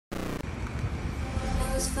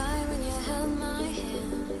was fine when you held my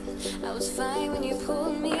hand. I was fine when you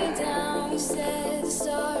pulled me down. You said the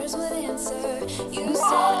stars would answer. You said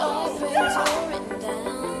all prayers were written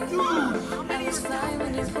down. I was fine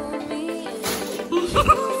when you pulled me in. You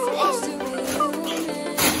forced to be human.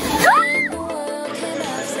 And the world came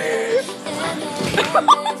after. And I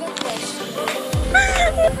never questioned it.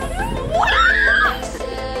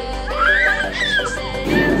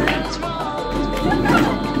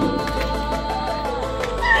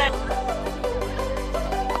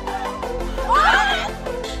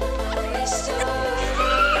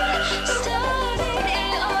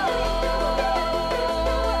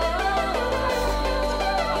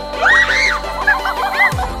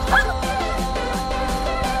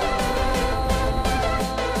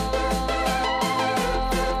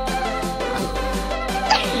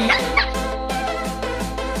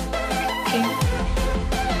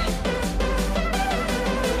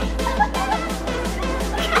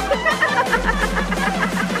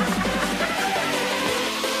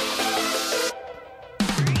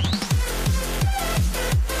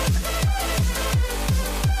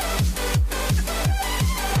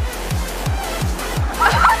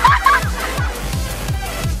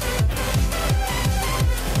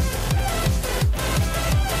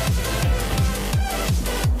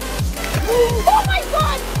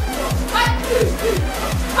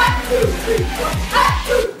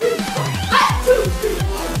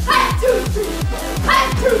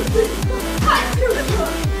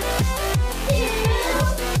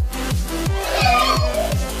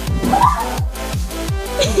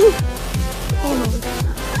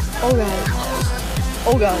 Oh god.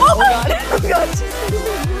 Oh god. Oh god. Oh god.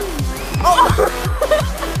 Oh.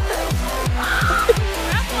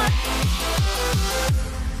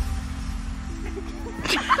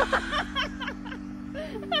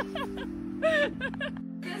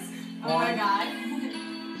 Oh my god.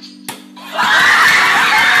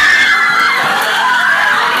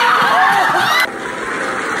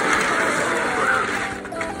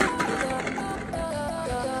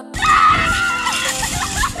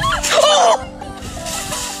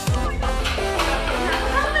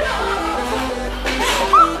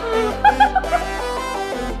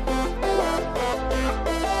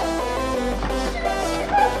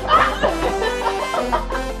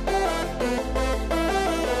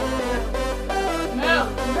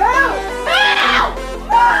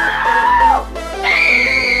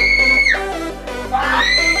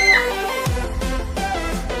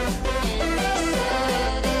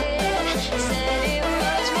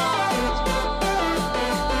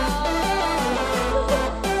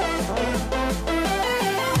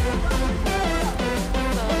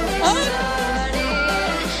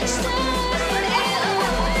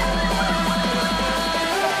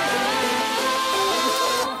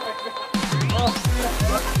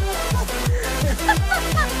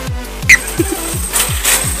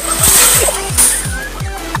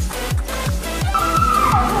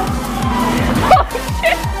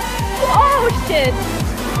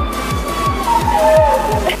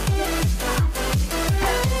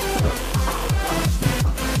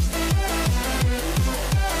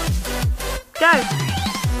 Go!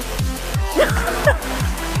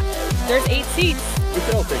 There's 8 seats. We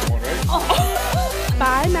can all take one, right? Oh.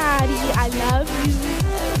 Bye, Maddie. I love you.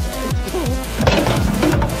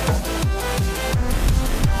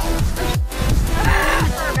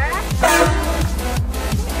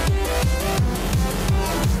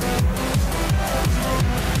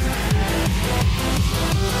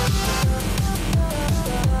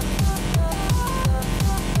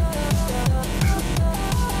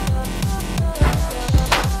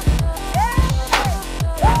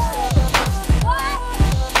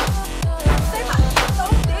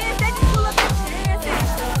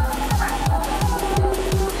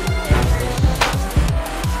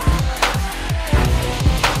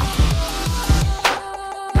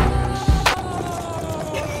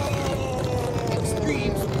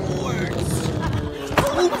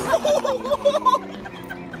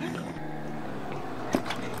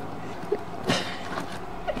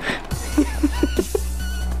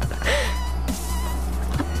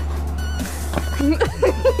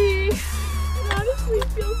 It honestly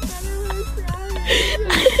feels better when I cry.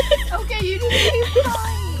 Okay, you just keep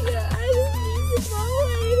crying. I just need to my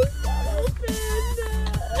way to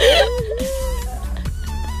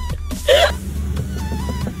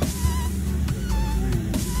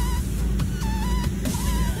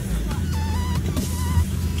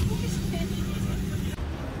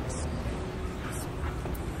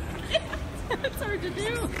It's hard to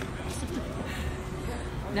do.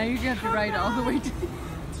 Now you're gonna have to ride all the way to the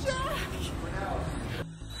track.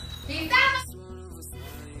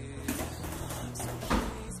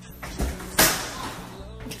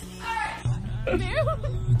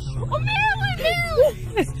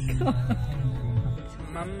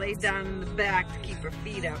 Mom laid down in the back to keep her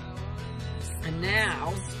feet up. And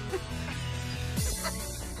now...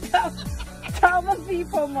 Tell the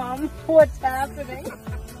people, Mom, what's happening.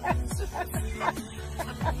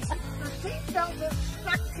 She felt this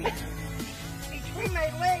suction between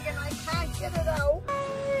my leg and I can't get it out.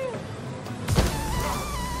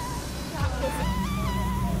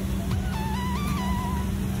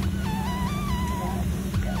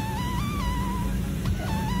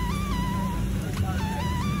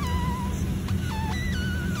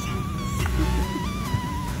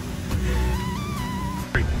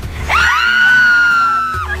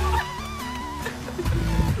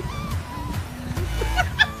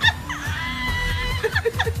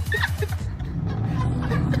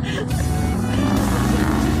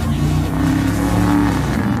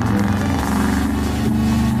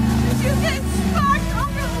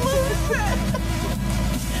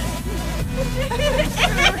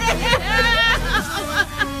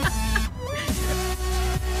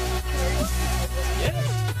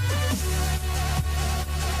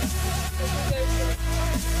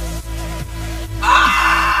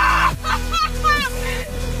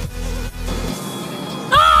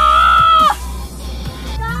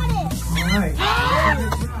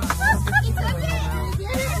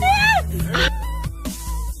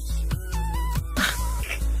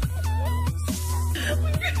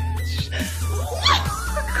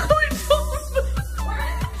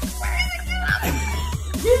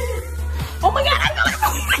 Oh my god, I got it!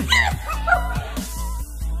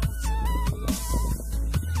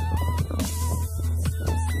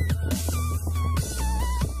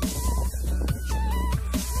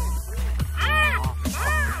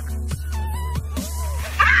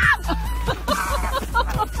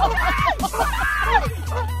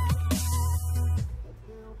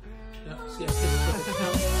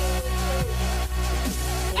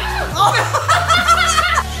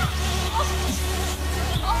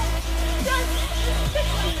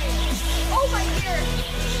 Oh, my ear!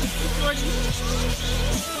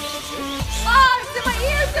 Oh, it's in my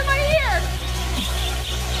ear! It's in my ear!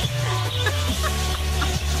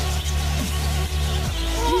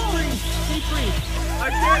 Keep free. I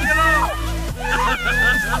can't get off.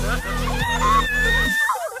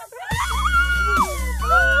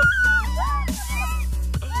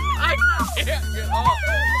 I can't get off.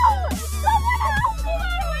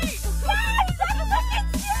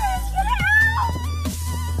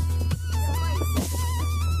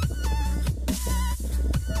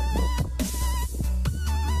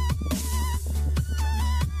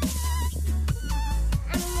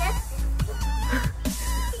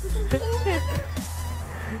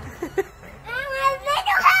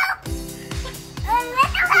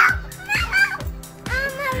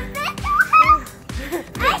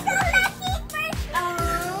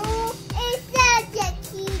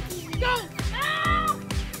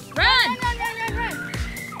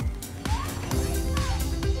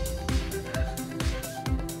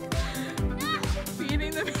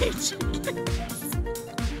 Feeding the baby chickens.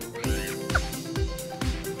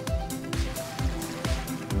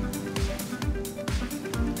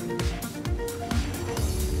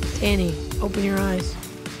 Danny, open your eyes.